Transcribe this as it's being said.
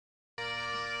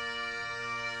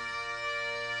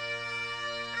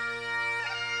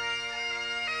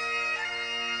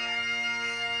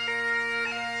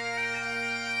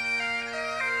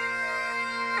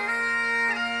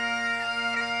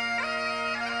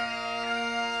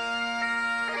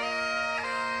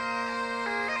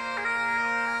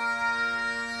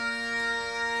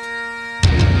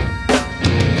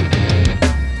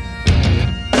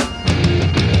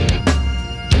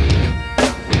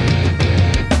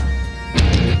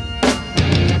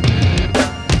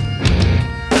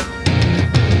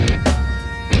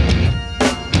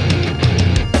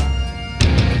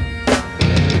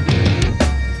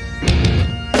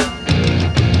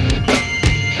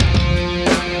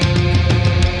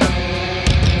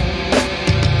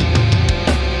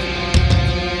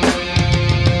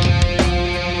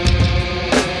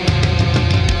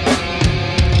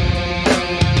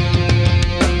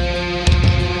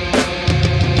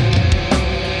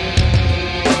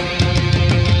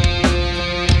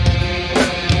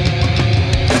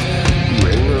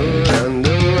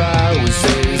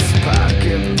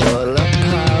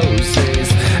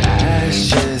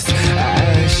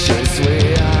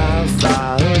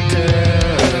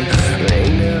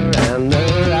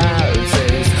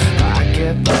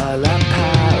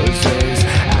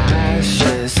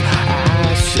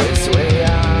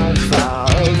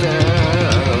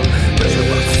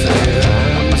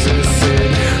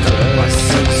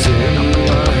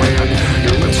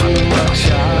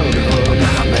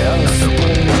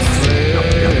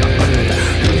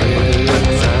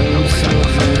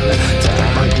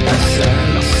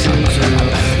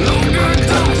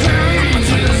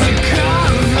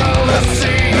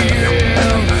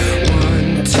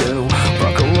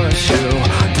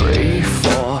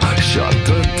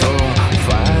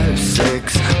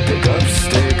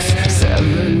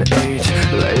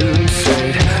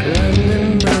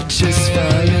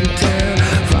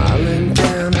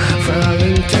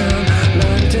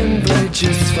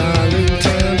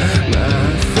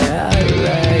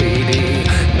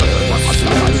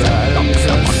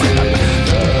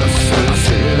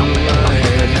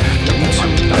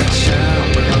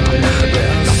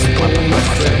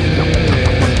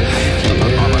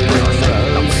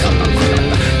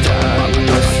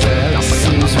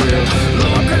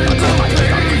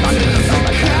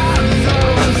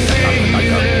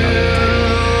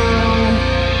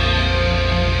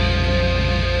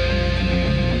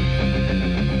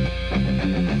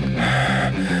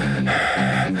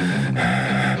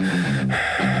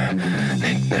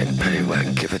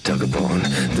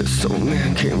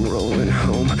came rolling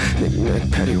home. Knick-knack,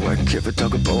 paddywhack, give a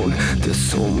dog a bone.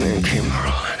 This old man came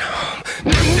rolling home.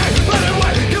 Knick-knack,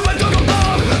 paddywhack, give a dog a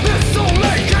bone. This old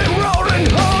man came rolling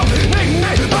home.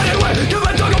 Knick-knack, paddywhack, give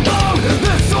a dog a bone.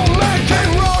 This old man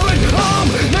came rolling home.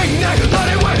 Knick-knack,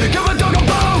 paddywhack, give a dog a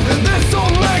bone. This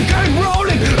old man came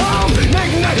rolling home.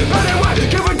 Knick-knack, paddywhack,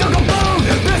 give a dog a bone.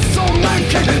 This old man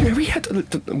came. Mary had to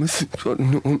lift up the Mary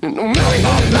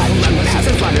has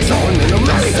his blood is flowing in the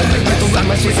Mary. Little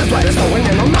lemon, she's his blood is flowing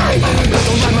in the Mary.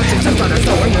 Little lemon, she's his blood is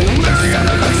flowing in the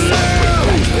Mary.